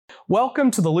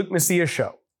Welcome to the Luke Macias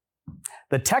Show.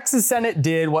 The Texas Senate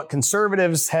did what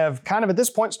conservatives have kind of at this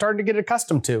point started to get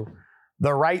accustomed to,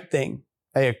 the right thing.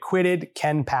 They acquitted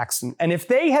Ken Paxton. And if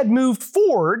they had moved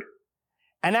forward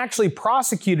and actually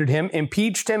prosecuted him,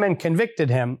 impeached him, and convicted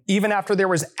him, even after there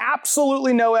was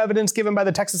absolutely no evidence given by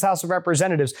the Texas House of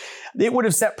Representatives, it would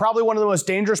have set probably one of the most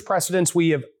dangerous precedents we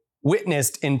have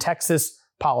witnessed in Texas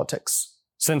politics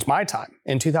since my time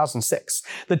in 2006.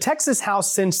 The Texas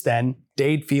House since then,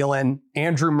 Dade Phelan,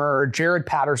 Andrew Murr, Jared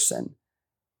Patterson,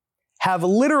 have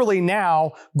literally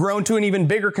now grown to an even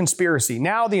bigger conspiracy.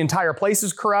 Now the entire place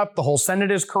is corrupt. The whole Senate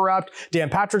is corrupt.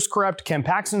 Dan Patrick's corrupt. Ken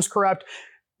Paxton's corrupt.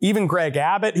 Even Greg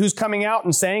Abbott, who's coming out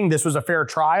and saying this was a fair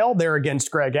trial. They're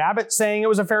against Greg Abbott saying it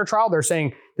was a fair trial. They're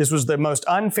saying this was the most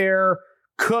unfair,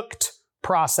 cooked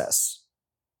process.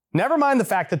 Never mind the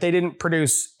fact that they didn't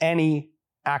produce any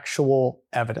actual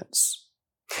evidence.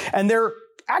 And they're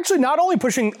actually not only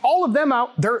pushing all of them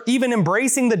out, they're even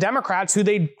embracing the Democrats who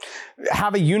they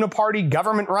have a uniparty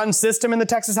government-run system in the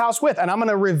Texas House with. And I'm going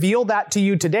to reveal that to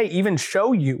you today, even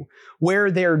show you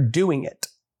where they're doing it.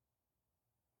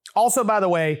 Also, by the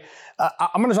way,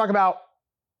 I'm going to talk about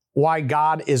why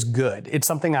God is good. It's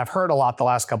something I've heard a lot the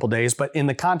last couple of days, but in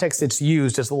the context it's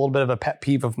used, it's a little bit of a pet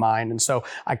peeve of mine. And so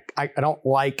I don't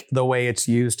like the way it's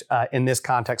used in this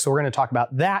context. So we're going to talk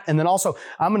about that. And then also,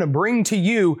 I'm going to bring to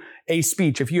you a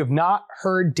speech. If you have not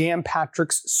heard Dan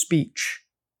Patrick's speech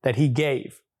that he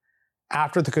gave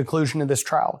after the conclusion of this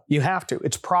trial, you have to.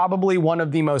 It's probably one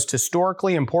of the most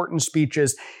historically important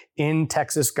speeches in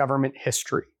Texas government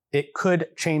history. It could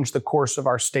change the course of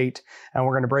our state, and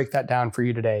we're going to break that down for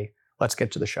you today. Let's get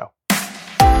to the show.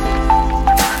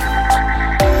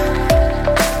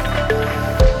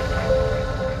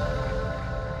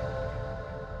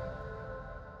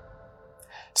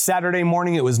 Saturday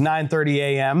morning, it was 9:30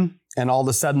 a.m., and all of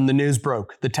a sudden the news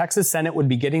broke. The Texas Senate would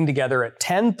be getting together at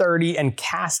 10:30 and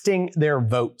casting their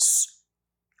votes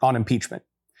on impeachment.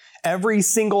 Every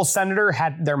single senator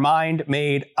had their mind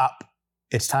made up.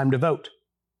 It's time to vote.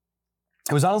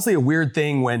 It was honestly a weird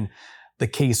thing when the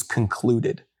case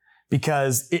concluded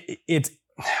because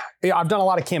I've done a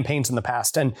lot of campaigns in the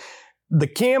past, and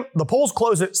the polls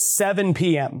close at 7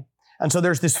 p.m. And so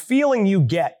there's this feeling you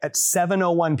get at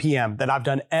 7:01 p.m. that I've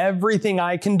done everything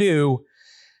I can do,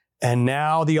 and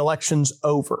now the election's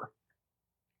over.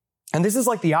 And this is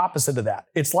like the opposite of that.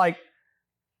 It's like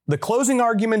the closing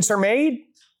arguments are made,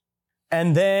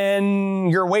 and then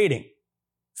you're waiting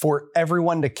for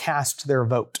everyone to cast their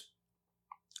vote.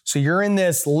 So you're in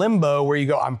this limbo where you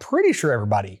go, I'm pretty sure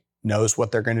everybody knows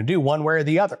what they're going to do one way or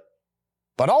the other.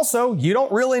 But also, you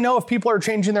don't really know if people are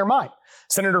changing their mind.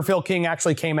 Senator Phil King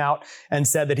actually came out and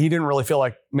said that he didn't really feel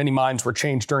like many minds were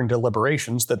changed during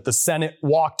deliberations, that the Senate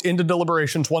walked into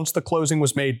deliberations once the closing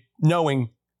was made, knowing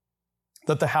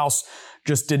that the House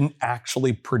just didn't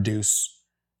actually produce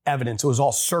evidence. It was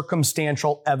all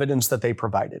circumstantial evidence that they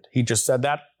provided. He just said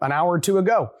that an hour or two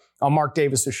ago on Mark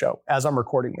Davis's show as I'm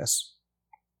recording this.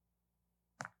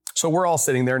 So we're all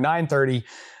sitting there, 9:30.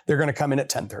 They're going to come in at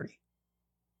 10:30.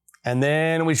 And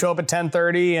then we show up at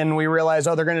 10:30 and we realize,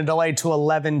 they're going to delay to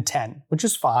 11:10, which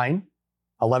is fine.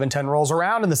 11:10 rolls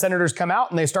around and the senators come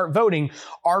out and they start voting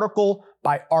article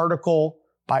by article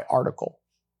by article.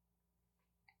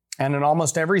 And in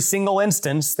almost every single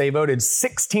instance, they voted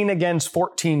 16 against,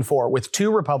 14 for, with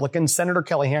two Republicans, Senator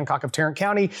Kelly Hancock of Tarrant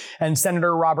County and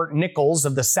Senator Robert Nichols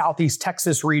of the Southeast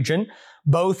Texas region,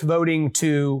 both voting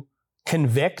to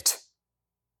convict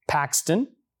Paxton,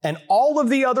 and all of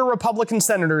the other Republican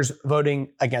senators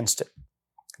voting against it.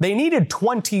 They needed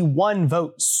 21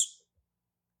 votes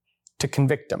to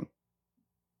convict him,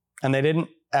 and they didn't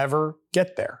ever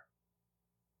get there.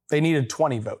 They needed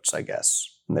 20 votes, I guess,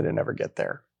 and they didn't ever get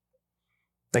there.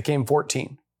 They came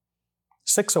 14,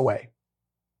 6 away.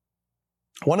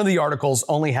 One of the articles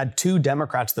only had 2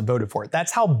 Democrats that voted for it.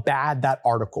 That's how bad that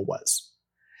article was.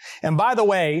 And by the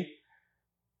way,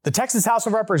 the Texas House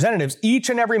of Representatives, each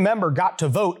and every member got to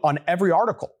vote on every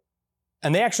article.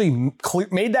 And they actually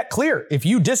made that clear. If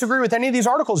you disagree with any of these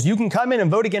articles, you can come in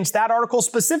and vote against that article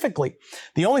specifically.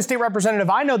 The only state representative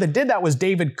I know that did that was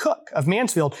David Cook of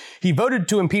Mansfield. He voted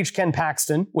to impeach Ken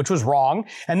Paxton, which was wrong.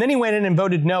 And then he went in and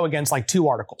voted no against like 2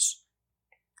 articles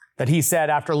that he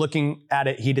said after looking at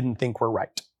it, he didn't think were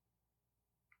right.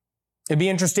 It'd be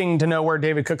interesting to know where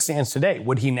David Cook stands today.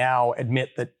 Would he now admit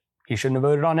that he shouldn't have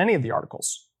voted on any of the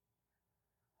articles?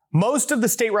 Most of the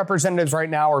state representatives right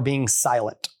now are being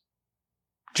silent.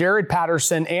 Jared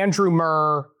Patterson, Andrew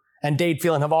Murr, and Dade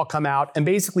Phelan have all come out and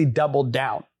basically doubled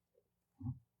down.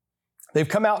 They've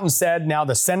come out and said now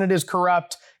the Senate is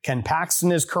corrupt, Ken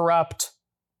Paxton is corrupt.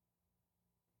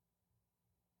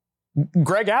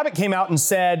 Greg Abbott came out and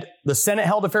said the Senate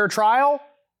held a fair trial.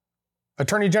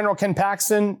 Attorney General Ken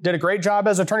Paxton did a great job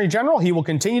as Attorney General. He will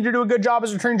continue to do a good job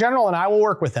as Attorney General, and I will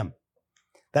work with him.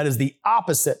 That is the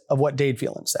opposite of what Dade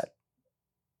Phelan said.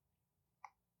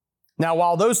 Now,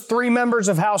 while those three members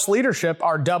of House leadership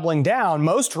are doubling down,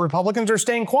 most Republicans are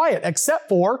staying quiet, except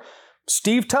for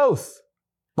Steve Toth,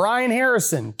 Brian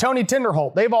Harrison, Tony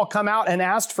Tinderholt. They've all come out and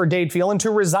asked for Dade Phelan to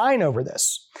resign over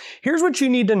this. Here's what you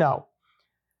need to know.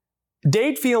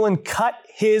 Dade Phelan cut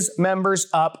his members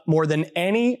up more than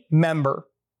any member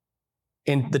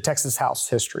in the Texas House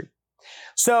history.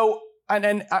 So,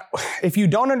 if you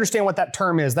don't understand what that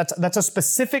term is, that's a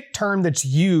specific term that's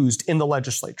used in the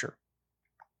legislature.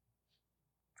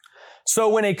 So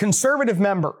when a conservative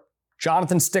member,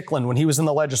 Jonathan Stickland, when he was in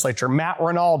the legislature, Matt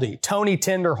Rinaldi, Tony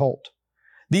Tinderholt,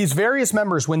 these various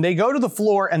members, when they go to the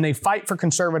floor and they fight for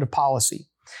conservative policy,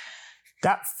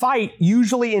 that fight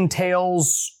usually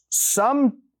entails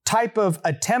some type of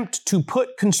attempt to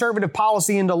put conservative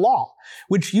policy into law,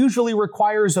 which usually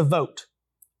requires a vote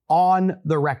on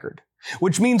the record,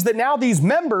 which means that now these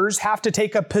members have to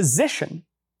take a position.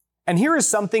 And here is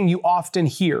something you often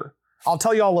hear. I'll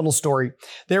tell you all a little story.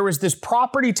 There was this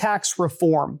property tax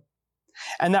reform.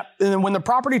 And when the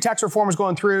property tax reform was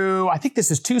going through, I think this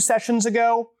is 2 sessions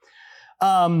ago,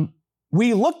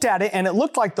 we looked at it and it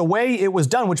looked like the way it was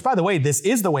done, which by the way, this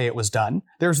is the way it was done.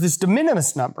 There's this de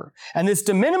minimis number. And this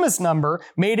de minimis number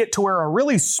made it to where a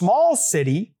really small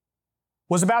city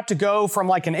was about to go from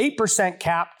like an 8%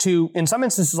 cap to, in some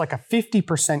instances, like a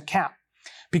 50% cap.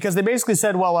 Because they basically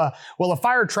said, well, a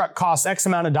fire truck costs X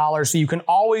amount of dollars, so you can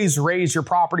always raise your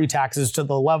property taxes to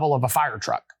the level of a fire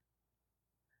truck.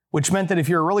 Which meant that if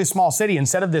you're a really small city,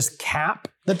 instead of this cap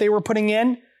that they were putting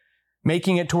in,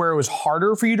 making it to where it was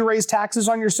harder for you to raise taxes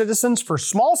on your citizens, for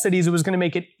small cities, it was going to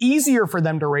make it easier for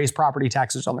them to raise property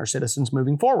taxes on their citizens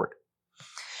moving forward.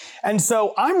 And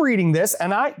so I'm reading this,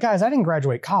 and I didn't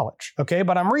graduate college, okay?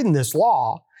 But I'm reading this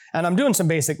law, and I'm doing some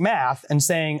basic math and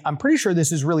saying, I'm pretty sure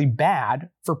this is really bad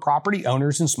for property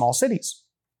owners in small cities.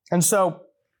 And so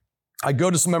I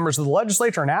go to some members of the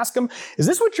legislature and ask them, is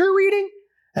this what you're reading?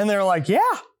 And they're like, yeah,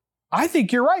 I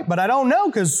think you're right, but I don't know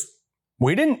because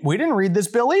we didn't read this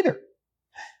bill either.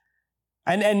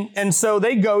 And so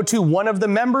they go to one of the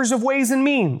members of Ways and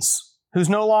Means, who's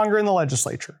no longer in the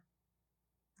legislature,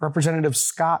 Representative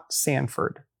Scott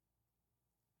Sanford.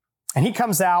 And he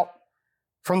comes out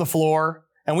from the floor,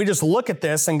 and we just look at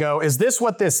this and go, is this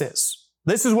what this is?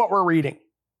 This is what we're reading.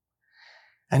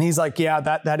 And he's like, yeah,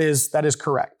 that is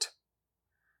correct.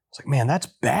 It's like, man, that's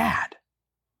bad.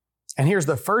 And here's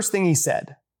the first thing he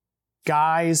said.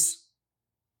 Guys,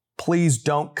 please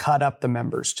don't cut up the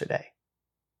members today.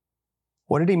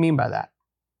 What did he mean by that?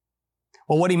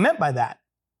 Well, what he meant by that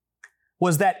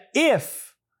was that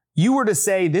if you were to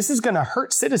say, this is going to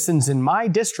hurt citizens in my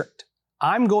district,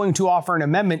 I'm going to offer an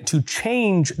amendment to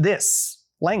change this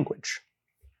language,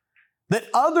 that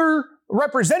other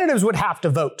representatives would have to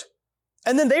vote.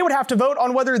 And then they would have to vote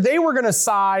on whether they were going to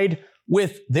side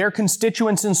with their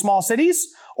constituents in small cities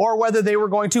or whether they were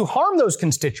going to harm those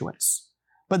constituents.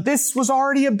 But this was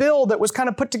already a bill that was kind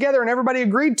of put together and everybody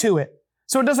agreed to it.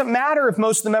 So it doesn't matter if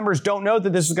most of the members don't know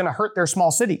that this is going to hurt their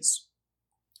small cities.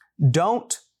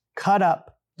 Don't cut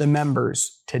up the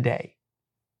members today.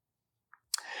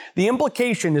 The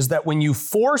implication is that when you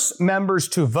force members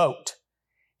to vote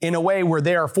in a way where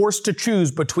they are forced to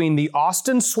choose between the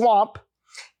Austin swamp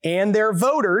and their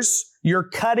voters, you're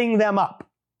cutting them up,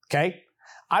 okay?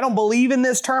 I don't believe in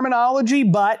this terminology,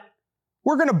 but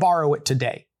we're going to borrow it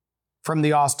today from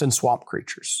the Austin swamp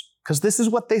creatures, because this is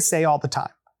what they say all the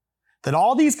time. That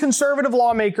all these conservative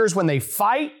lawmakers, when they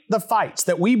fight the fights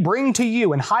that we bring to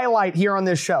you and highlight here on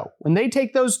this show, when they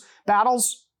take those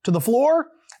battles to the floor,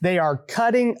 they are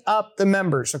cutting up the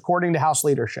members, according to House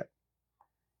leadership.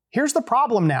 Here's the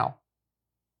problem now.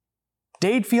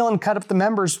 Dade Phelan cut up the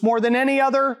members more than any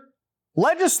other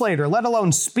legislator, let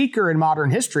alone speaker in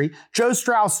modern history. Joe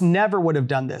Strauss never would have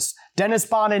done this. Dennis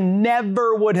Bonnen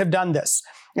never would have done this.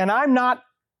 And I'm not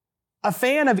a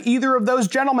fan of either of those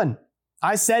gentlemen.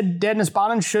 I said Dennis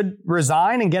Bonnen should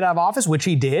resign and get out of office, which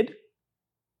he did,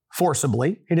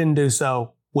 forcibly. He didn't do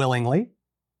so willingly.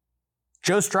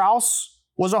 Joe Strauss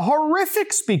was a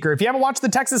horrific speaker. If you haven't watched the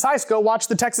Texas Heist, go watch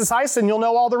the Texas Heist and you'll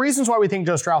know all the reasons why we think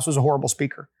Joe Strauss was a horrible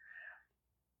speaker.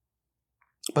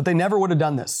 But they never would have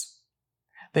done this.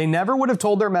 They never would have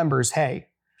told their members, hey,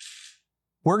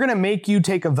 we're going to make you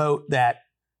take a vote that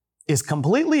is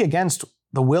completely against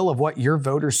the will of what your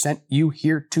voters sent you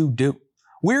here to do.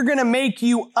 We're going to make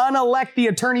you unelect the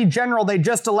attorney general they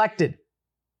just elected.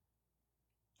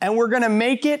 And we're going to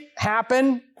make it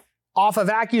happen off of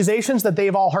accusations that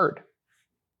they've all heard.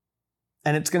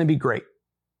 and it's going to be great.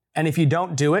 And if you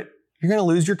don't do it, you're going to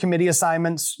lose your committee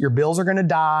assignments. Your bills are going to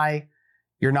die.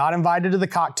 You're not invited to the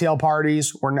cocktail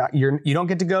parties. You don't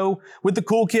get to go with the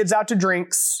cool kids out to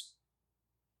drinks.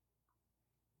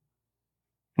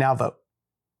 Now vote.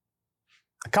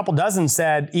 A couple dozen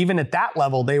said even at that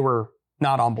level, they were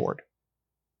not on board.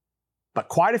 But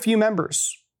quite a few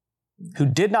members who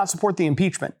did not support the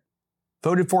impeachment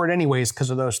voted for it anyways because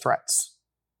of those threats.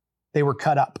 They were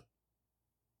cut up.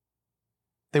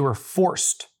 They were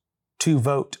forced to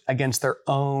vote against their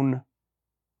own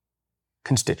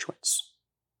constituents.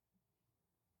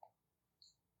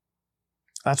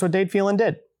 That's what Dade Phelan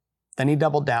did. Then he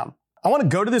doubled down. I want to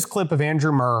go to this clip of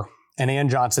Andrew Murr and Ann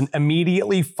Johnson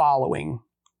immediately following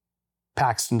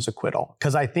Paxton's acquittal,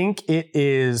 because I think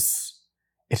it's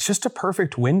just a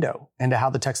perfect window into how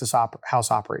the Texas House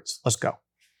operates. Let's go.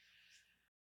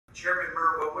 Chairman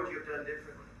Murr, what would you have done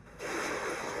differently?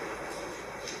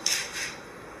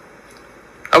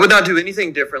 I would not do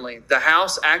anything differently. The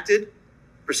House acted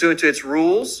pursuant to its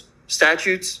rules,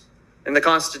 statutes, and the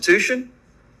Constitution.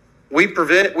 We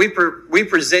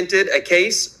presented a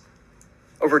case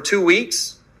over 2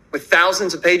 weeks with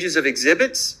thousands of pages of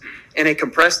exhibits in a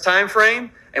compressed time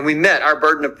frame, and we met our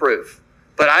burden of proof.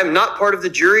 But I'm not part of the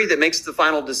jury that makes the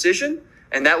final decision,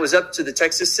 and that was up to the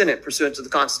Texas Senate pursuant to the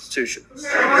Constitution.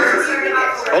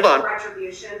 Hold on.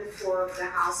 Retribution for the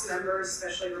House members,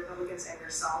 especially Republicans and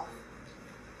yourself.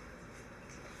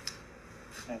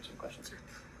 Answer some questions here.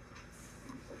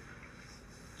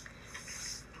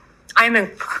 I am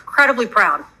incredibly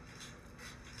proud,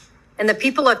 and the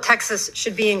people of Texas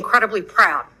should be incredibly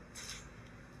proud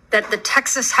that the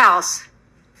Texas House,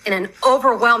 in an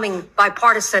overwhelming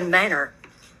bipartisan manner,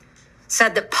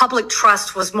 said that public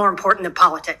trust was more important than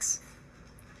politics.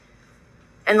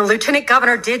 And the Lieutenant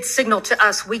Governor did signal to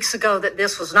us weeks ago that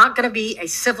this was not going to be a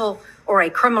civil or a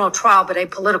criminal trial, but a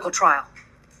political trial.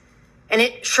 And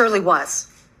it surely was.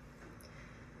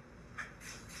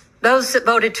 Those that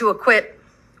voted to acquit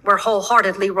were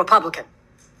wholeheartedly Republican.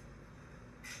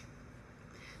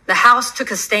 The House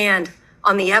took a stand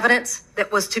on the evidence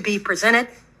that was to be presented.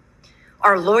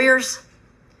 Our lawyers,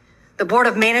 the Board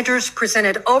of Managers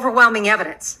presented overwhelming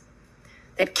evidence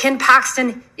that Ken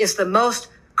Paxton is the most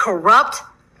corrupt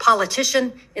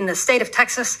politician in the state of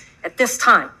Texas at this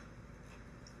time.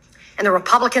 And the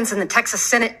Republicans in the Texas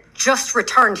Senate just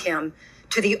returned him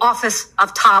to the office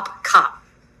of top cop.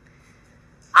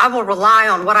 I will rely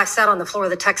on what I said on the floor of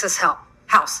the Texas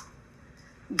House.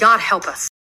 God help us.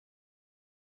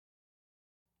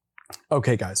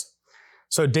 Okay, guys.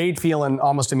 So Dade Phelan,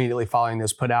 almost immediately following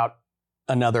this, put out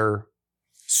another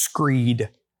screed,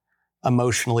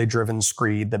 emotionally driven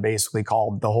screed that basically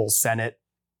called the whole Senate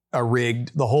the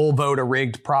whole vote a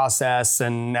rigged process.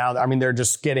 And now, I mean, they're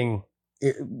just getting,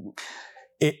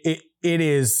 it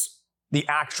is the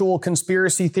actual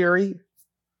conspiracy theory.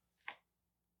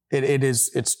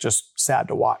 It's just sad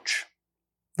to watch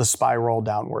the spiral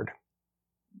downward.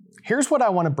 Here's what I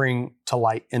want to bring to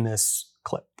light in this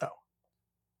clip, though.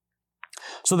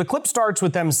 So the clip starts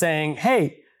with them saying,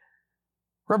 hey,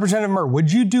 Representative Murr,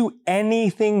 would you do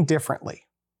anything differently?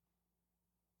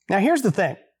 Now, here's the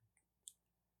thing.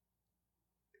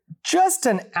 Just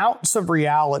an ounce of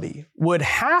reality would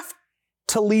have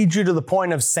to lead you to the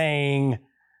point of saying,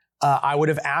 I would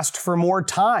have asked for more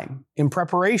time in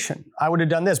preparation. I would have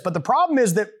done this. But the problem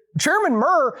is that Chairman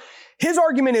Murr, his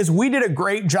argument is we did a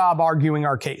great job arguing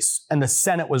our case and the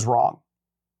Senate was wrong.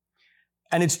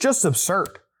 And it's just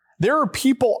absurd. There are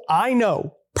people I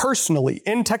know personally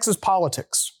in Texas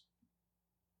politics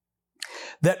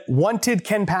that wanted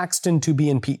Ken Paxton to be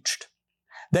impeached,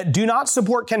 that do not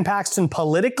support Ken Paxton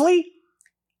politically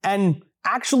and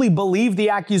actually believe the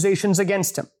accusations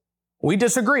against him. We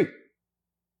disagree.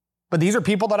 But these are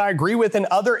people that I agree with in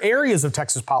other areas of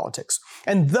Texas politics.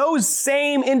 And those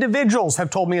same individuals have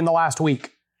told me in the last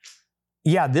week,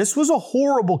 yeah, this was a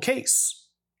horrible case.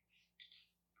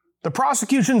 The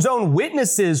prosecution's own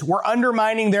witnesses were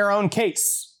undermining their own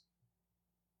case.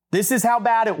 This is how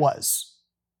bad it was.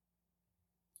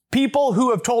 People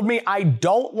who have told me, I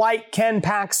don't like Ken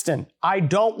Paxton, I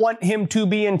don't want him to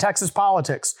be in Texas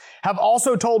politics, have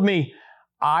also told me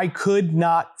I could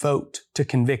not vote to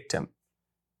convict him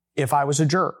if I was a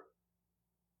juror.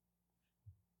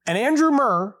 And Andrew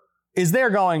Murr is there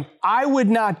going, I would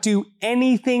not do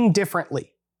anything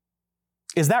differently.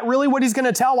 Is that really what he's going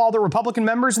to tell all the Republican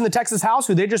members in the Texas House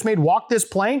who they just made walk this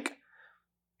plank?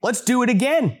 Let's do it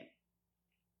again.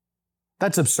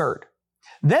 That's absurd.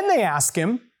 Then they ask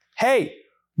him, hey,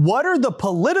 what are the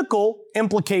political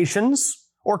implications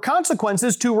or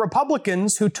consequences to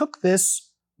Republicans who took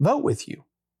this vote with you?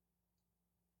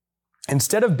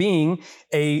 instead of being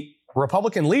a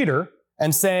Republican leader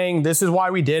and saying, this is why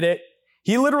we did it,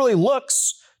 he literally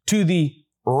looks to the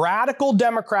radical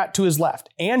Democrat to his left.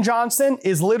 Ann Johnson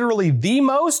is literally the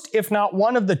most, if not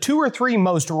one of the 2 or 3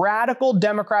 most radical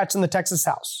Democrats in the Texas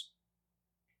House.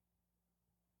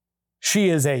 She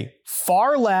is a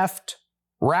far left,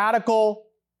 radical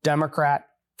Democrat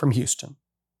from Houston.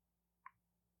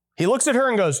 He looks at her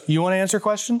and goes, you want to answer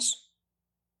questions?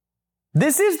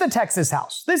 This is the Texas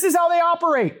House. This is how they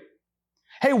operate.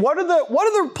 Hey, what are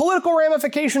the political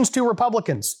ramifications to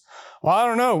Republicans? Well, I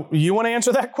don't know. You want to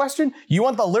answer that question? You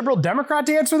want the liberal Democrat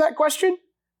to answer that question?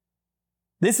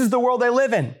 This is the world they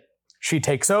live in. She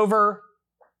takes over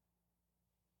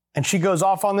and she goes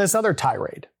off on this other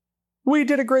tirade. We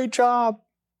did a great job.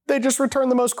 They just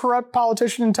returned the most corrupt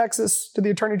politician in Texas to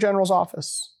the Attorney General's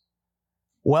office.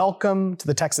 Welcome to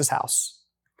the Texas House.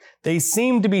 They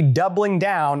seem to be doubling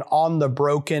down on the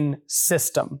broken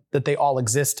system that they all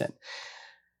exist in.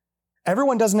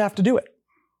 Everyone doesn't have to do it.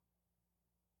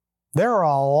 There are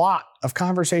a lot of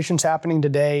conversations happening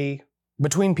today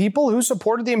between people who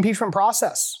supported the impeachment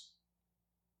process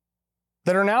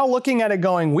that are now looking at it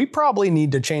going, we probably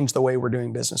need to change the way we're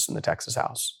doing business in the Texas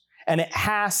House. And it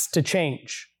has to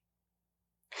change.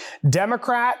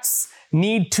 Democrats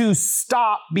need to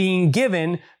stop being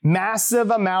given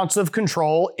massive amounts of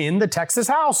control in the Texas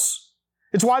House.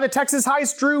 It's why the Texas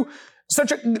heist drew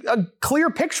such a clear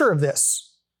picture of this.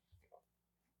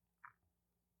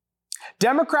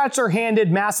 Democrats are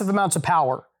handed massive amounts of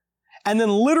power, and then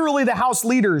literally the House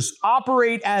leaders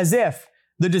operate as if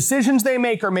the decisions they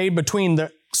make are made between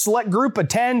the select group of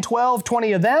 10, 12,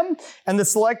 20 of them and the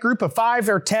select group of 5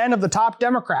 or 10 of the top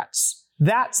Democrats.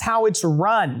 That's how it's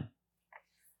run.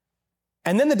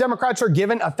 And then the Democrats are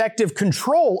given effective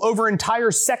control over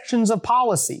entire sections of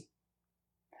policy.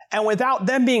 And without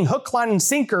them being hook, line, and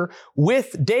sinker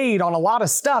with Dade on a lot of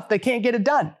stuff, they can't get it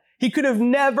done. He could have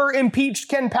never impeached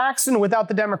Ken Paxton without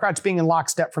the Democrats being in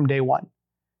lockstep from day one.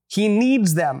 He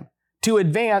needs them to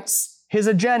advance his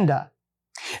agenda.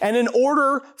 And in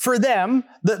order for them,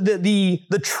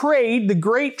 the trade, the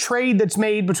great trade that's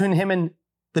made between him and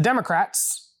the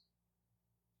Democrats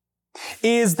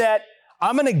is that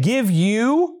I'm going to give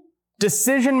you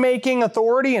decision-making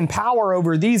authority and power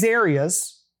over these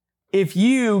areas if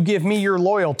you give me your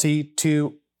loyalty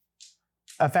to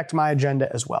affect my agenda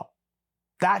as well.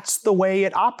 That's the way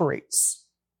it operates.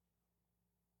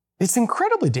 It's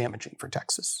incredibly damaging for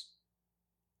Texas.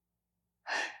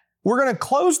 We're going to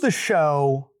close the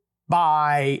show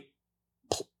by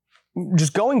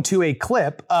just going to a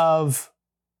clip of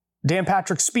Dan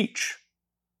Patrick's speech,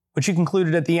 which he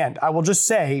concluded at the end. I will just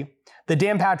say that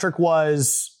Dan Patrick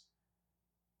was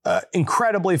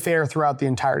incredibly fair throughout the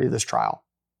entirety of this trial.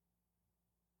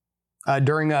 I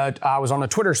was on a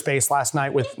Twitter space last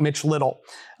night with Mitch Little,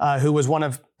 who was one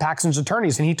of Paxton's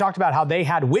attorneys, and he talked about how they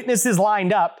had witnesses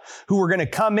lined up who were going to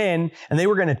come in and they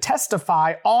were going to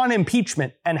testify on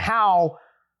impeachment and how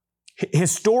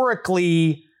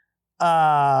historically,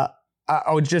 I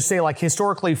would just say like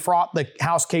historically fraught the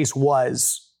House case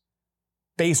was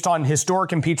based on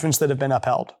historic impeachments that have been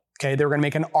upheld. Okay, they were going to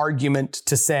make an argument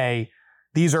to say,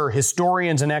 these are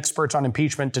historians and experts on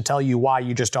impeachment to tell you why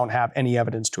you just don't have any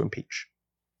evidence to impeach.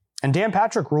 And Dan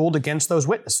Patrick ruled against those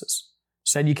witnesses,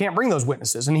 said you can't bring those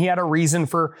witnesses. And he had a reason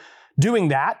for doing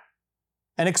that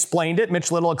and explained it. Mitch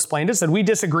Little explained it, said we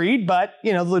disagreed, but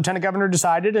the lieutenant governor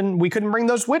decided and we couldn't bring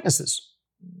those witnesses.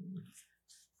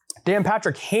 Dan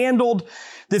Patrick handled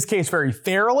this case very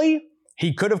fairly.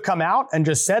 He could have come out and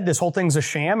just said this whole thing's a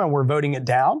sham and we're voting it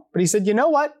down. But he said, you know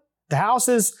what? The House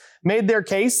has made their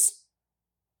case.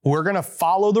 We're going to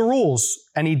follow the rules.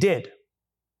 And he did.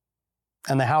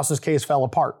 And the House's case fell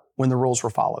apart when the rules were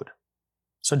followed.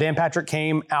 So Dan Patrick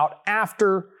came out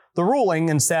after the ruling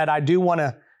and said, I do want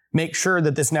to make sure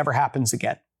that this never happens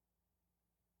again.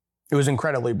 It was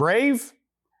incredibly brave.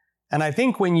 And I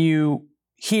think when you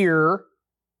hear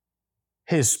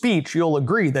his speech, you'll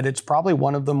agree that it's probably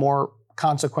one of the more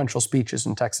consequential speeches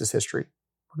in Texas history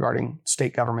regarding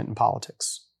state government and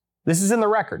politics. This is in the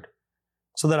record.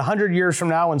 So that 100 years from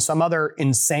now, when some other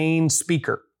insane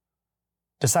speaker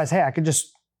decides, hey, I could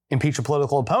just impeach a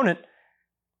political opponent,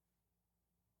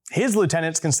 his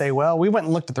lieutenants can say, well, we went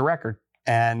and looked at the record,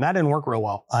 and that didn't work real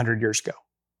well 100 years ago.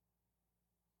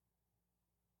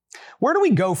 Where do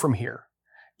we go from here?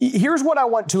 Here's what I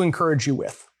want to encourage you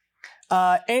with.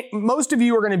 Most of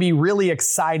you are going to be really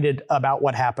excited about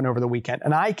what happened over the weekend,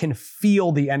 and I can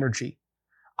feel the energy.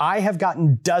 I have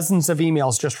gotten dozens of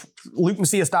emails, just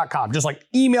LukeMacias.com, just like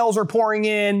emails are pouring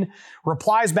in,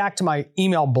 replies back to my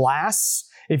email blasts.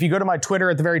 If you go to my Twitter,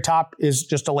 at the very top is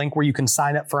just a link where you can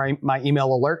sign up for my email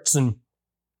alerts. And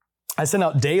I send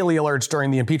out daily alerts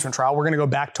during the impeachment trial. We're going to go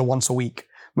back to once a week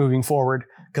moving forward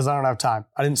because I don't have time.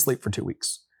 I didn't sleep for 2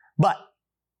 weeks. But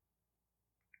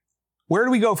where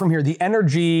do we go from here? The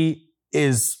energy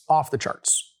is off the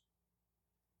charts.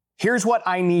 Here's what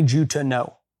I need you to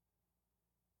know.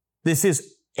 This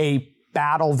is a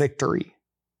battle victory.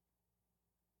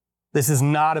 This is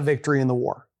not a victory in the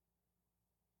war.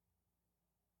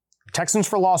 Texans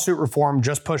for Lawsuit Reform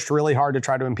just pushed really hard to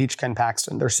try to impeach Ken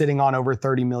Paxton. They're sitting on over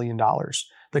 $30 million.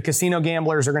 The casino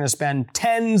gamblers are going to spend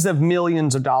tens of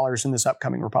millions of dollars in this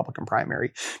upcoming Republican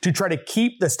primary to try to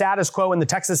keep the status quo in the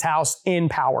Texas House in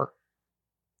power.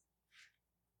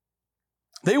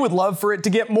 They would love for it to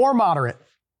get more moderate.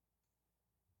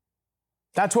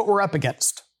 That's what we're up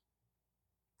against.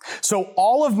 So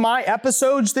all of my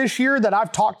episodes this year that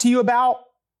I've talked to you about,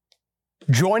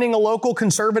 joining a local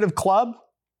conservative club,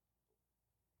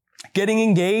 getting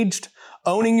engaged,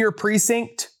 owning your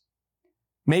precinct,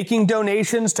 making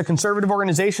donations to conservative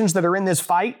organizations that are in this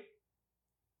fight,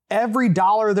 every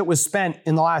dollar that was spent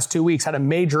in the last 2 weeks had a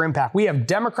major impact. We have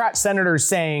Democrat senators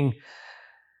saying,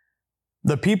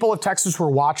 the people of Texas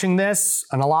were watching this,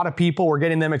 and a lot of people were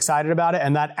getting them excited about it,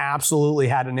 and that absolutely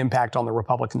had an impact on the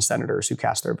Republican senators who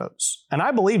cast their votes. And I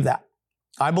believe that.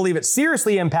 I believe it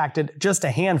seriously impacted just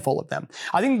a handful of them.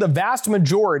 I think the vast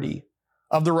majority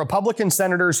of the Republican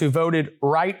senators who voted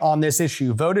right on this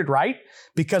issue voted right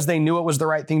because they knew it was the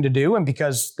right thing to do and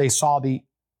because they saw the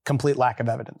complete lack of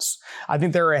evidence. I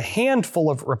think there are a handful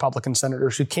of Republican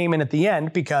senators who came in at the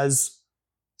end because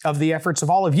of the efforts of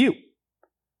all of you.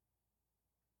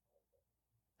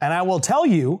 And I will tell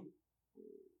you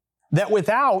that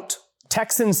without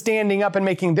Texans standing up and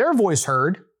making their voice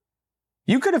heard,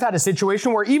 you could have had a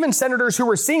situation where even senators who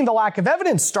were seeing the lack of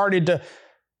evidence started to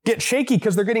get shaky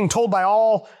because they're getting told by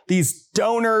all these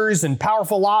donors and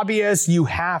powerful lobbyists, you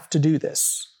have to do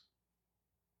this.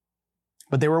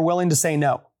 But they were willing to say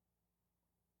no.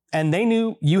 And they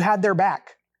knew you had their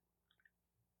back.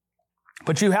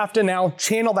 But you have to now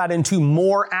channel that into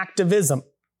more activism,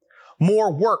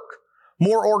 more work,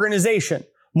 more organization,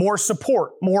 more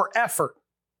support, more effort.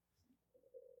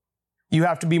 You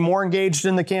have to be more engaged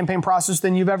in the campaign process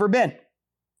than you've ever been.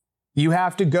 You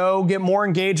have to go get more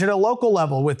engaged at a local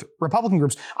level with Republican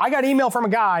groups. I got email from a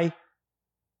guy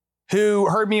who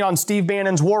heard me on Steve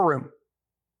Bannon's War Room.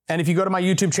 And if you go to my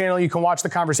YouTube channel, you can watch the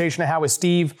conversation I had with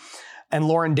Steve and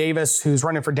Lauren Davis, who's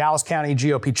running for Dallas County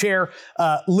GOP chair.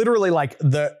 Literally, like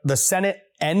the Senate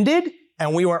ended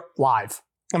and we went live.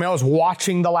 I mean, I was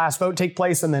watching the last vote take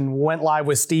place and then went live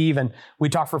with Steve and we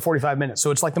talked for 45 minutes.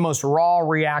 So it's like the most raw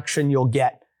reaction you'll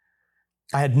get.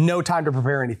 I had no time to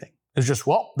prepare anything. It was just,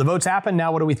 well, the votes happened.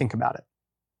 Now what do we think about it?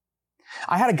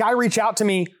 I had a guy reach out to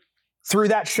me through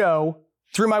that show,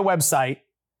 through my website,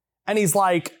 and he's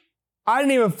like, I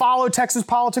didn't even follow Texas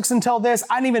politics until this.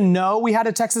 I didn't even know we had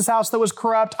a Texas House that was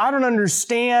corrupt. I don't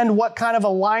understand what kind of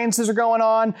alliances are going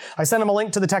on. I sent him a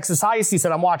link to the Texas Heist. He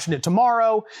said, I'm watching it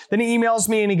tomorrow. Then he emails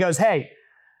me and he goes, hey,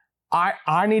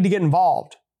 I need to get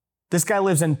involved. This guy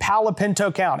lives in Palo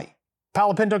Pinto County.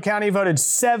 Palo Pinto County voted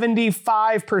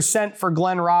 75% for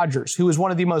Glenn Rogers, who is one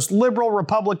of the most liberal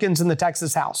Republicans in the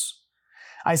Texas House.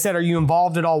 I said, are you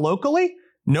involved at all locally?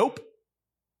 Nope.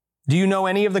 Do you know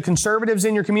any of the conservatives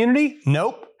in your community?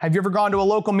 Nope. Have you ever gone to a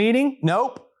local meeting?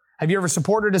 Nope. Have you ever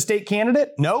supported a state candidate?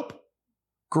 Nope.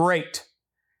 Great.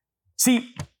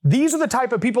 See, these are the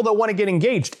type of people that want to get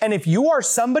engaged. And if you are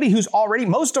somebody who's already,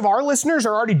 most of our listeners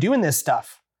are already doing this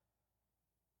stuff.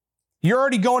 You're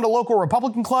already going to local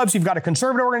Republican clubs. You've got a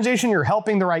conservative organization. You're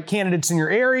helping the right candidates in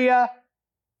your area.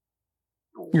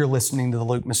 You're listening to the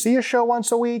Luke Macias show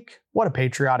once a week. What a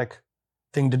patriotic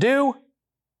thing to do.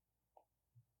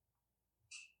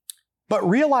 But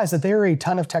realize that there are a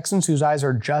ton of Texans whose eyes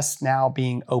are just now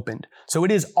being opened. So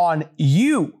it is on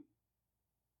you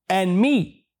and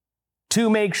me to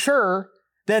make sure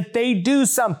that they do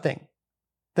something,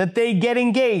 that they get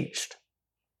engaged.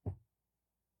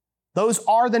 Those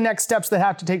are the next steps that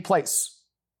have to take place.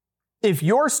 If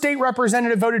your state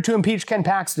representative voted to impeach Ken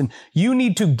Paxton, you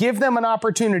need to give them an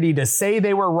opportunity to say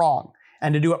they were wrong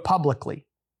and to do it publicly.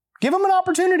 Give them an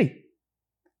opportunity.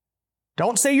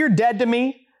 Don't say you're dead to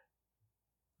me.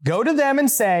 Go to them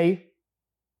and say,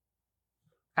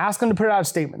 ask them to put out a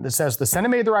statement that says the Senate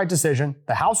made the right decision,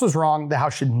 the House was wrong, the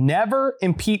House should never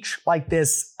impeach like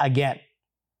this again.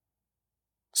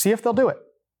 See if they'll do it.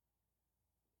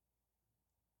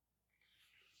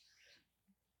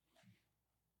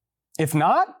 If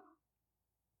not,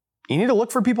 you need to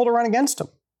look for people to run against them.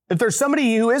 If there's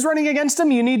somebody who is running against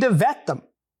them, you need to vet them.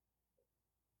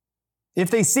 If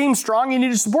they seem strong, you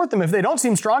need to support them. If they don't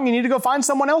seem strong, you need to go find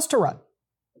someone else to run.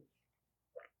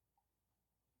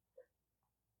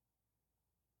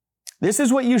 This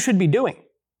is what you should be doing.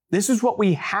 This is what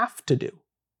we have to do.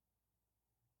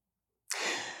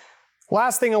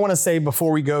 Last thing I want to say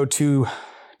before we go to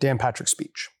Dan Patrick's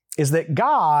speech is that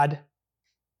God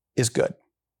is good.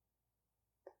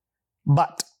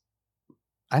 But,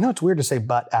 I know it's weird to say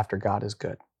but after God is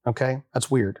good, okay? That's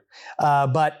weird.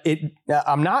 But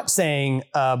I'm not saying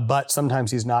but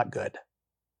sometimes he's not good.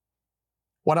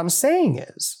 What I'm saying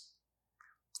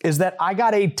is that I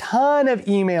got a ton of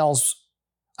emails.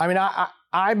 I mean,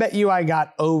 I bet you I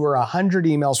got over 100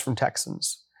 emails from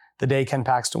Texans the day Ken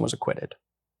Paxton was acquitted.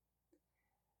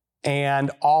 And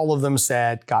all of them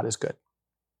said, God is good.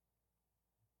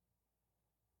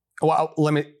 Well, I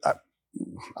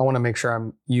want to make sure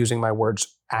I'm using my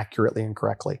words accurately and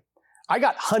correctly. I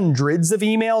got hundreds of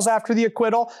emails after the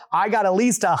acquittal. I got at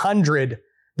least 100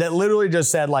 that literally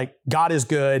just said, like, God is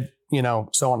good,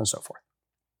 so on and so forth.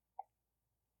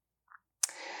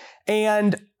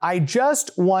 And I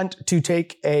just want to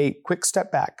take a quick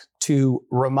step back to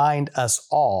remind us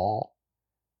all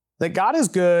that God is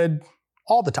good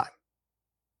all the time.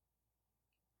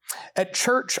 At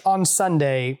church on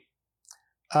Sunday,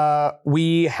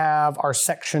 we have our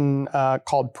section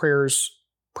called Prayers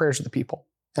of the People,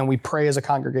 and we pray as a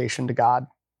congregation to God.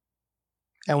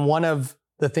 And one of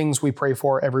the things we pray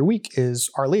for every week is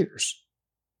our leaders.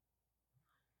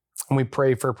 And we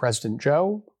pray for President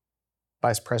Joe,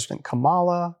 Vice President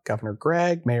Kamala, Governor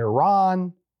Greg, Mayor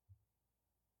Ron.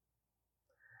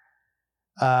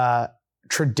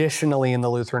 Traditionally in the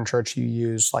Lutheran Church, you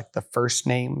use like the first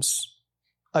names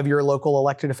of your local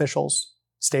elected officials,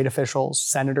 state officials,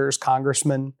 senators,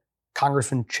 congressmen,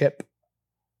 Congressman Chip,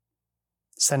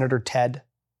 Senator Ted.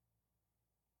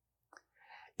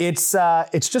 It's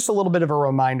just a little bit of a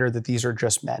reminder that these are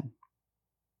just men.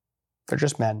 They're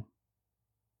just men.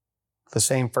 The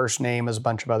same first name as a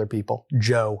bunch of other people.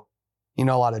 Joe. You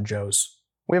know a lot of Joes.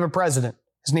 We have a president.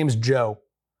 His name is Joe.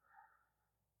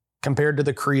 Compared to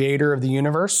the creator of the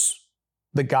universe,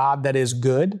 the God that is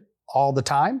good all the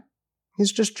time,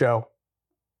 he's just Joe.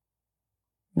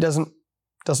 He doesn't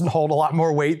hold a lot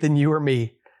more weight than you or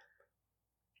me.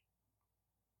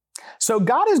 So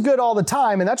God is good all the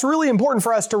time, and that's really important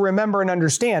for us to remember and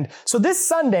understand. So this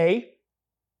Sunday,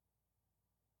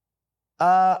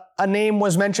 a name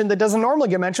was mentioned that doesn't normally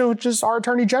get mentioned, which is our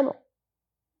Attorney General.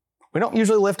 We don't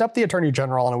usually lift up the Attorney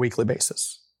General on a weekly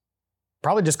basis.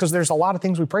 Probably just because there's a lot of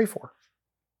things we pray for.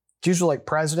 It's usually like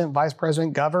president, vice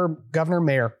president, governor,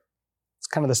 mayor. It's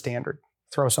kind of the standard.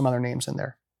 Throw some other names in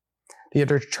there. The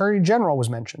Attorney General was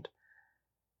mentioned.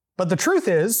 But the truth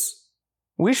is,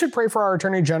 we should pray for our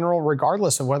Attorney General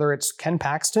regardless of whether it's Ken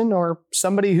Paxton or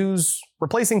somebody who's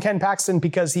replacing Ken Paxton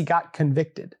because he got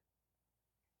convicted.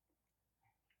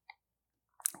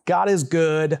 God is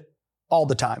good all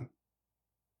the time.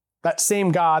 That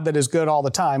same God that is good all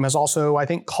the time has also, I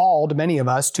think, called many of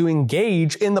us to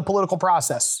engage in the political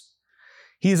process.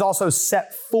 He's also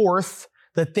set forth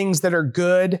the things that are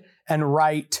good and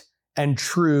right and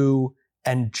true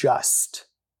and just.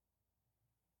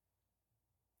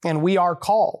 And we are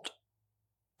called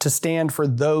to stand for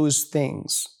those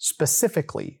things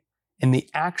specifically in the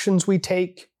actions we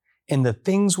take, in the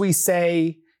things we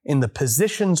say, in the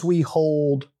positions we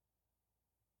hold.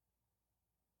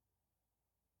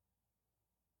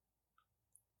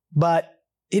 But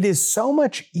it is so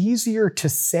much easier to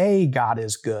say God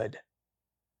is good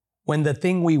when the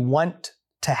thing we want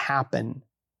to happen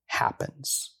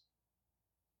happens.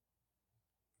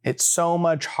 It's so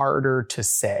much harder to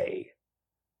say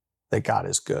that God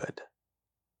is good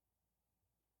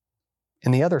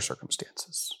in the other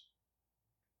circumstances.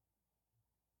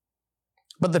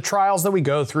 But the trials that we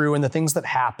go through and the things that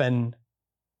happen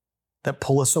that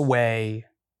pull us away,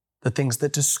 the things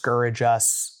that discourage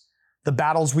us, the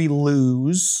battles we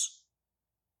lose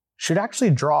should actually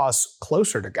draw us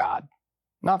closer to God,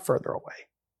 not further away.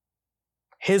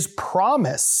 His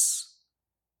promise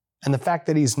and the fact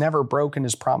that he's never broken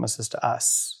his promises to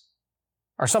us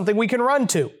are something we can run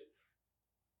to.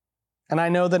 And I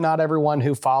know that not everyone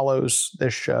who follows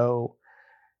this show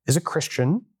is a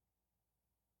Christian,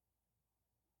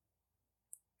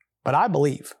 but I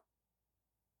believe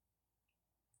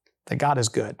that God is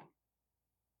good.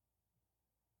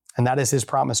 And that is his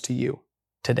promise to you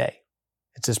today.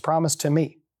 It's his promise to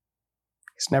me.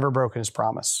 He's never broken his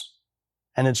promise.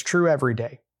 And it's true every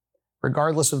day,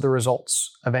 regardless of the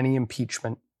results of any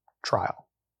impeachment trial.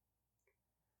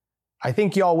 I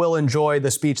think y'all will enjoy the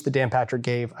speech that Dan Patrick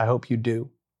gave. I hope you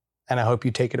do. And I hope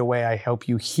you take it away. I hope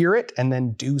you hear it and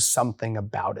then do something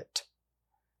about it.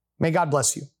 May God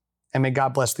bless you, and may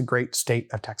God bless the great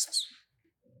state of Texas.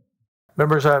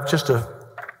 Members, I have just a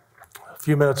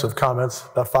few minutes of comments,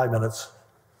 about 5 minutes.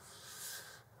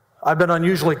 I've been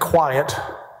unusually quiet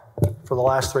for the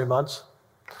last 3 months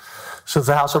since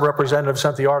the House of Representatives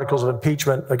sent the articles of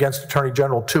impeachment against Attorney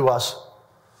General to us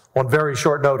on very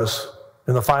short notice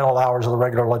in the final hours of the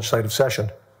regular legislative session.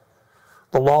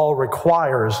 The law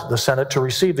requires the Senate to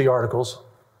receive the articles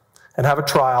and have a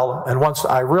trial, and once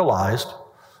I realized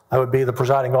I would be the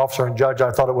presiding officer and judge,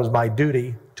 I thought it was my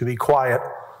duty to be quiet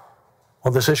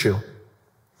on this issue.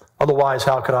 Otherwise,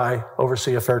 how could I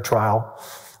oversee a fair trial?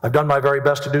 I've done my very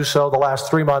best to do so the last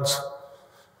 3 months,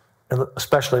 and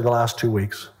especially the last 2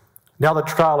 weeks. Now that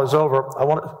the trial is over, I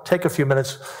want to take a few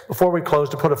minutes before we close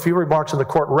to put a few remarks in the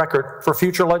court record for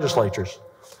future legislatures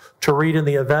to read in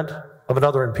the event of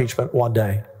another impeachment one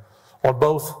day on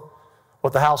both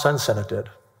what the House and Senate did.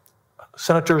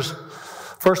 Senators,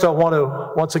 first I want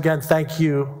to once again thank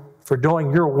you for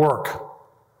doing your work.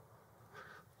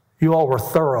 You all were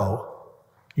thorough.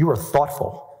 You were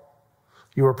thoughtful.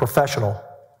 You were professional.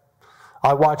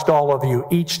 I watched all of you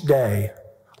each day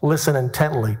listen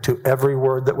intently to every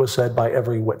word that was said by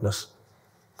every witness.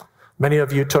 Many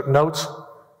of you took notes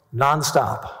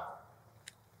nonstop.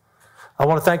 I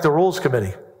want to thank the Rules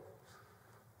Committee.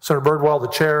 Senator Birdwell, the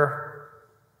chair.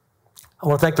 I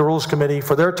want to thank the Rules Committee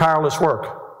for their tireless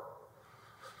work.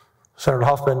 Senator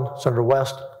Huffman, Senator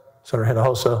West, Senator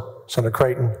Hinojosa, Senator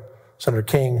Creighton, Senator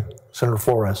King, Senator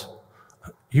Flores.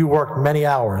 You worked many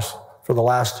hours for the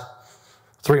last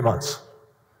 3 months.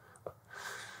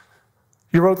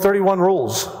 You wrote 31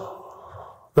 rules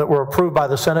that were approved by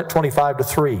the Senate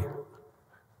 25-3.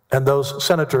 And those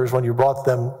senators, when you brought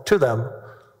them to them,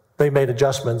 they made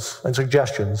adjustments and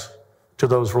suggestions to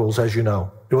those rules, as you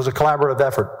know. It was a collaborative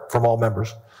effort from all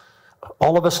members.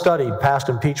 All of us studied past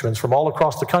impeachments from all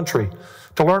across the country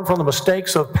to learn from the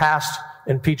mistakes of past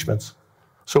impeachments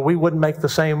so we wouldn't make the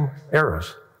same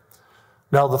errors.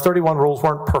 Now, the 31 rules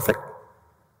weren't perfect,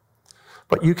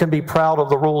 but you can be proud of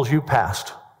the rules you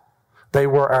passed. They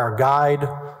were our guide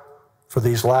for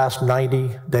these last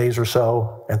 90 days or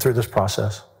so and through this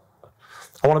process.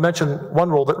 I want to mention one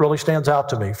rule that really stands out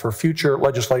to me for future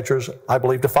legislatures, I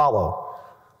believe, to follow.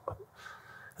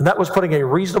 And that was putting a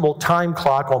reasonable time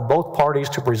clock on both parties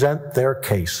to present their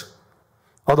case.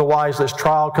 Otherwise, this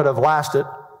trial could have lasted,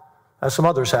 as some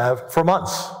others have, for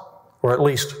months, or at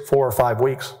least 4 or 5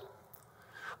 weeks.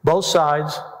 Both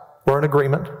sides were in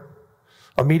agreement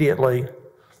immediately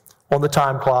on the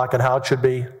time clock and how it should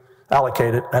be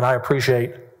allocated, and I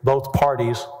appreciate both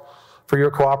parties for your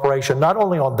cooperation, not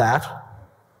only on that,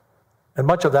 and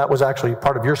much of that was actually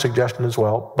part of your suggestion as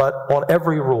well, but on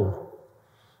every rule.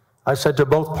 I said to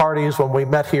both parties when we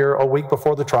met here a week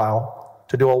before the trial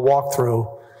to do a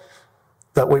walkthrough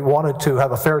that we wanted to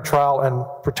have a fair trial and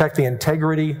protect the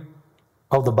integrity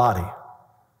of the body,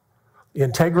 the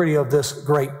integrity of this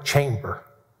great chamber,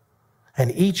 and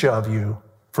each of you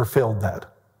fulfilled that.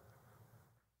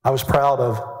 I was proud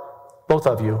of both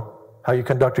of you, how you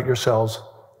conducted yourselves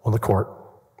on the court.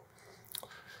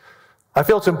 I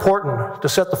feel it's important to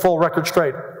set the full record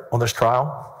straight on this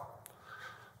trial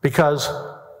because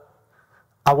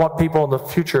I want people in the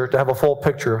future to have a full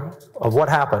picture of what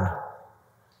happened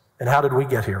and how did we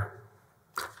get here.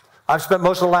 I've spent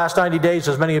most of the last 90 days,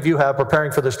 as many of you have,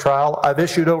 preparing for this trial. I've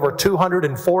issued over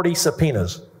 240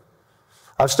 subpoenas.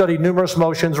 I've studied numerous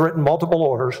motions, written multiple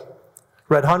orders,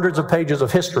 read hundreds of pages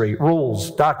of history,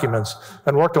 rules, documents,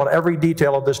 and worked on every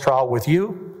detail of this trial with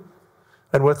you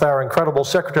and with our incredible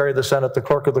Secretary of the Senate, the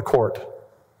Clerk of the Court,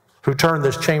 who turned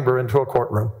this chamber into a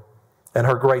courtroom, and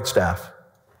her great staff.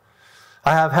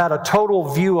 I have had a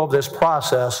total view of this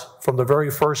process from the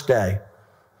very first day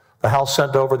the House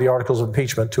sent over the articles of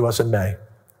impeachment to us in May.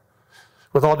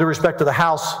 With all due respect to the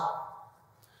House,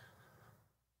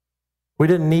 we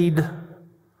didn't need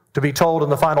to be told in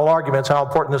the final arguments how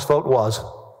important this vote was.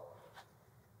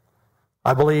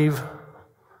 I believe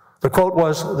the quote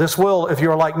was, "This will, if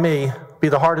you're like me, be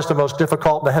the hardest and most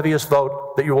difficult and the heaviest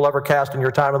vote that you will ever cast in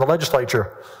your time in the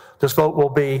legislature. This vote will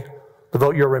be the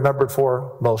vote you're remembered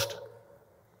for most."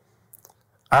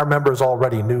 Our members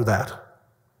already knew that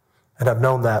and have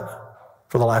known that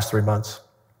for the last 3 months.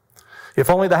 If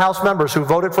only the House members who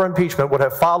voted for impeachment would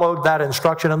have followed that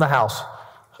instruction in the House,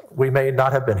 we may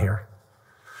not have been here.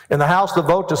 In the House, the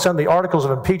vote to send the articles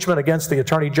of impeachment against the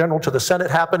Attorney General to the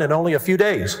Senate happened in only a few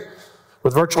days,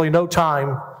 with virtually no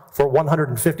time for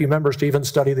 150 members to even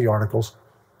study the articles.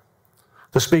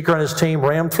 The Speaker and his team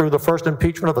rammed through the first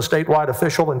impeachment of a statewide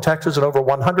official in Texas in over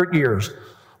 100 years,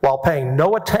 while paying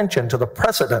no attention to the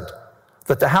precedent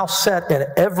that the House set in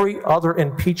every other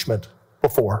impeachment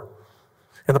before.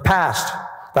 In the past,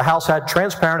 the House had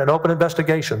transparent and open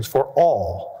investigations for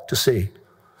all to see,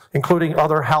 including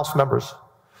other House members.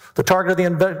 The target of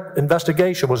the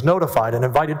investigation was notified and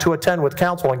invited to attend with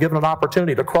counsel and given an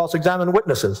opportunity to cross-examine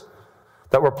witnesses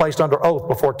that were placed under oath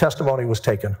before testimony was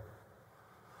taken.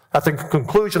 At the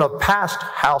conclusion of past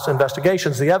House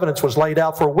investigations, the evidence was laid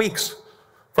out for weeks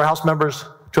for House members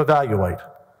to evaluate,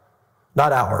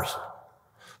 not hours,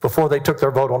 before they took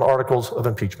their vote on articles of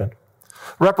impeachment.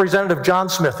 Representative John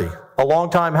Smithy, a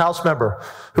longtime House member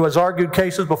who has argued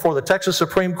cases before the Texas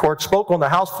Supreme Court, spoke on the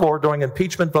House floor during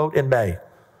impeachment vote in May.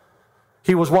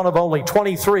 He was one of only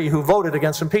 23 who voted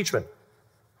against impeachment.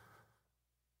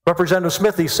 Representative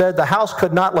Smithy said the House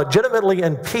could not legitimately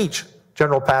impeach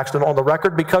General Paxton on the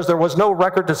record because there was no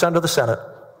record to send to the Senate.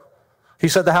 He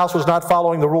said the House was not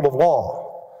following the rule of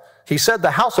law. He said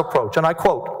the House approach, and I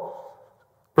quote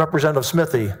Representative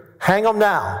Smithy, "Hang them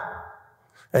now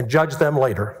and judge them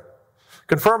later."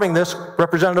 Confirming this,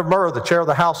 Representative Murr, the chair of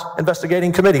the House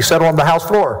Investigating Committee, said on the House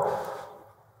floor,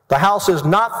 "The House is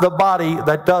not the body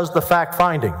that does the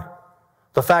fact-finding.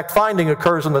 The fact-finding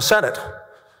occurs in the Senate,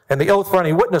 and the oath for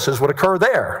any witnesses would occur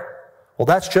there." Well,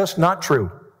 that's just not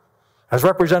true. As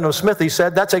Representative Smithy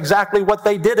said, that's exactly what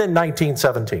they did in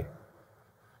 1917.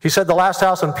 He said the last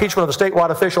House impeachment of a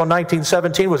statewide official in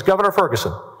 1917 was Governor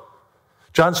Ferguson.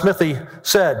 John Smithy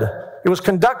said it was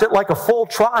conducted like a full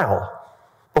trial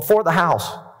before the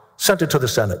House sent it to the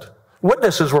Senate.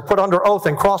 Witnesses were put under oath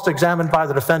and cross-examined by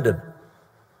the defendant.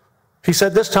 He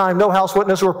said this time no House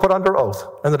witnesses were put under oath,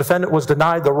 and the defendant was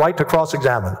denied the right to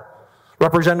cross-examine.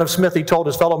 Representative Smithy told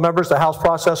his fellow members the House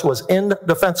process was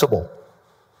indefensible.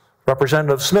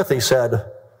 Representative Smithy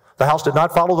said the House did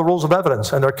not follow the rules of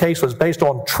evidence, and their case was based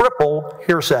on triple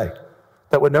hearsay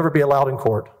that would never be allowed in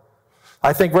court.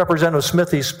 I think Representative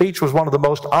Smithy's speech was one of the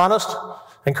most honest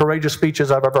and courageous speeches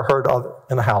I've ever heard of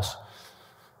in the House.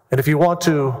 And if you want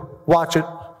to watch it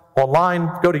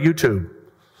online, go to YouTube.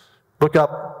 Look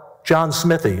up John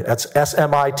Smithy, that's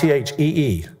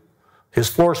S-M-I-T-H-E-E, his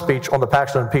floor speech on the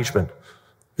Paxton impeachment.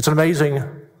 It's an amazing,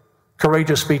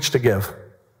 courageous speech to give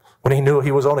when he knew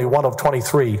he was only one of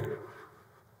 23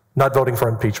 not voting for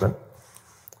impeachment.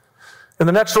 In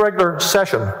the next regular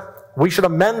session, we should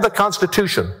amend the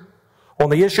Constitution on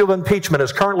the issue of impeachment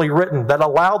as currently written that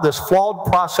allowed this flawed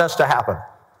process to happen.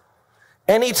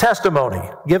 Any testimony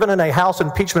given in a House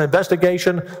impeachment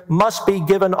investigation must be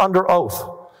given under oath,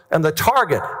 and the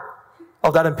target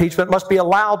of that impeachment must be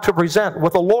allowed to present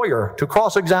with a lawyer to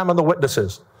cross-examine the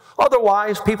witnesses.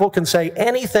 Otherwise, people can say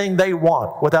anything they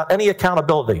want without any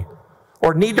accountability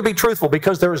or need to be truthful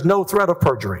because there is no threat of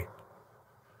perjury.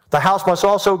 The House must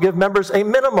also give members a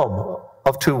minimum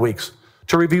of 2 weeks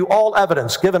to review all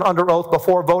evidence given under oath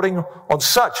before voting on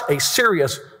such a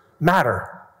serious matter.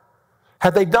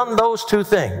 Had they done those two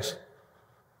things,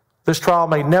 this trial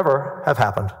may never have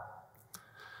happened.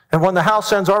 And when the House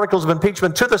sends articles of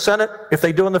impeachment to the Senate, if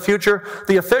they do in the future,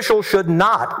 the official should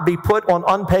not be put on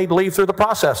unpaid leave through the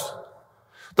process.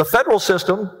 The federal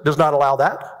system does not allow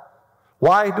that.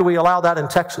 Why do we allow that in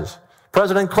Texas?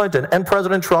 President Clinton and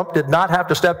President Trump did not have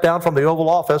to step down from the Oval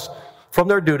Office from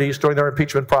their duties during their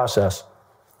impeachment process.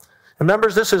 And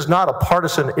members, this is not a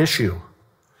partisan issue.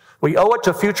 We owe it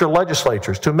to future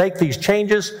legislatures to make these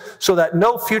changes so that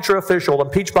no future official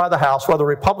impeached by the House, whether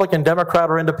Republican, Democrat,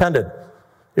 or Independent,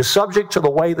 is subject to the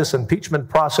way this impeachment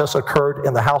process occurred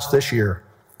in the House this year.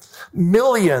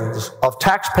 Millions of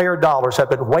taxpayer dollars have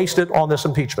been wasted on this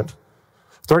impeachment.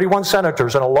 31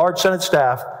 senators and a large Senate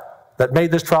staff that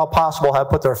made this trial possible have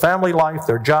put their family life,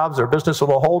 their jobs, their business on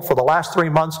hold for the last 3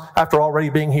 months after already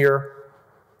being here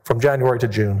from January to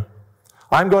June.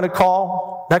 I'm going to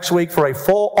call next week for a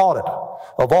full audit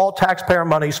of all taxpayer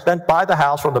money spent by the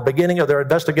House from the beginning of their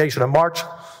investigation in March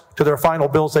to their final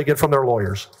bills they get from their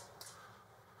lawyers.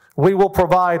 We will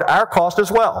provide our cost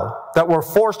as well that were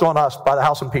forced on us by the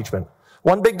House impeachment.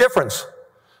 One big difference,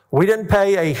 we didn't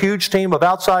pay a huge team of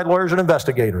outside lawyers and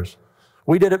investigators.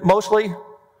 We did it mostly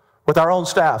with our own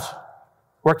staffs,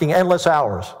 working endless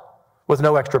hours with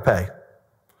no extra pay.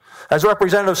 As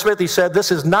Representative Smithy said,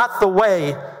 this is not the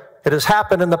way it has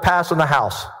happened in the past in the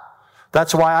House.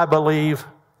 That's why I believe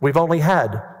we've only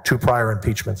had 2 prior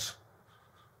impeachments.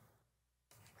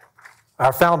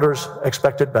 Our founders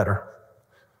expected better.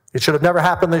 It should have never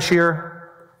happened this year,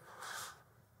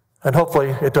 and hopefully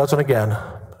it doesn't again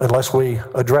unless we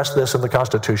address this in the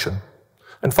Constitution.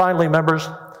 And finally, members,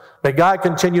 may God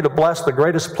continue to bless the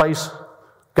greatest place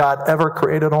God ever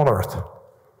created on earth,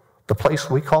 the place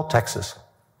we call Texas.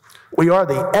 We are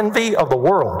the envy of the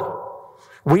world.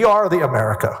 We are the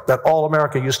America that all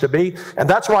America used to be, and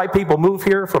that's why people move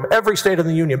here from every state in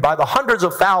the Union by the hundreds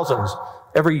of thousands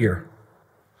every year.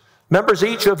 Members,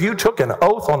 each of you took an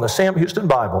oath on the Sam Houston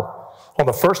Bible on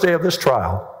the first day of this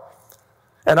trial.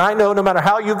 And I know no matter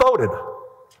how you voted,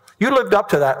 you lived up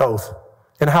to that oath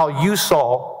in how you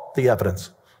saw the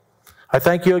evidence. I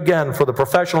thank you again for the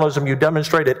professionalism you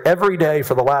demonstrated every day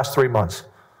for the last 3 months.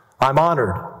 I'm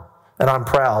honored and I'm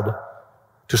proud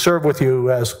to serve with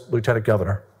you as Lieutenant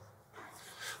Governor.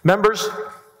 Members,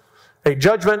 a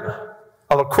judgment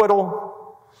of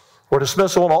acquittal or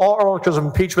dismissal in all articles of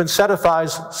impeachment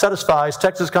satisfies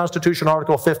Texas Constitution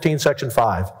Article 15, Section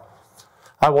 5.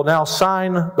 I will now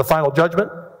sign the final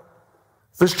judgment.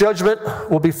 This judgment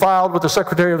will be filed with the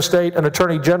Secretary of State, and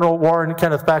Attorney General Warren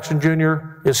Kenneth Paxton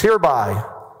Jr. is hereby,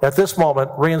 at this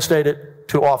moment, reinstated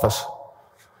to office.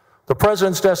 The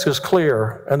President's desk is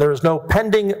clear, and there is no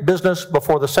pending business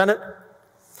before the Senate.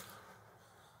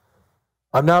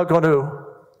 I'm now going to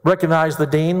recognize the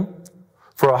Dean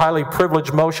for a highly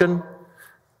privileged motion.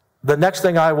 The next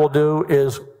thing I will do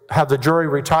is have the jury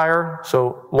retire,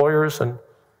 so lawyers and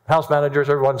House managers,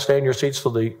 everyone stay in your seats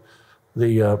till the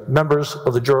members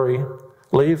of the jury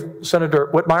leave. Senator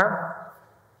Whitmire.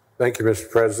 Thank you, Mr.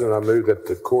 President. I move that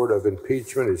the Court of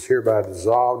Impeachment is hereby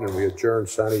dissolved and we adjourn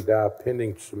sine die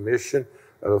pending submission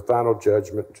of the final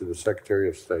judgment to the Secretary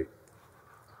of State.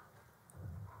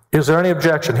 Is there any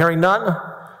objection? Hearing none,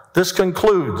 this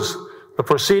concludes the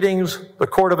proceedings. The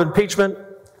Court of Impeachment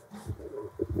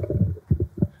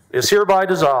is hereby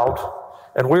dissolved,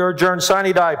 and we are adjourned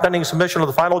sine die pending submission of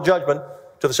the final judgment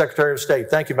to the Secretary of State.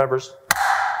 Thank you, members.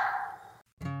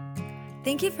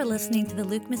 Thank you for listening to the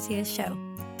Luke Macias Show.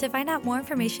 To find out more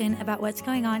information about what's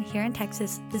going on here in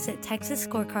Texas, visit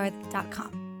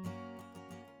texasscorecard.com.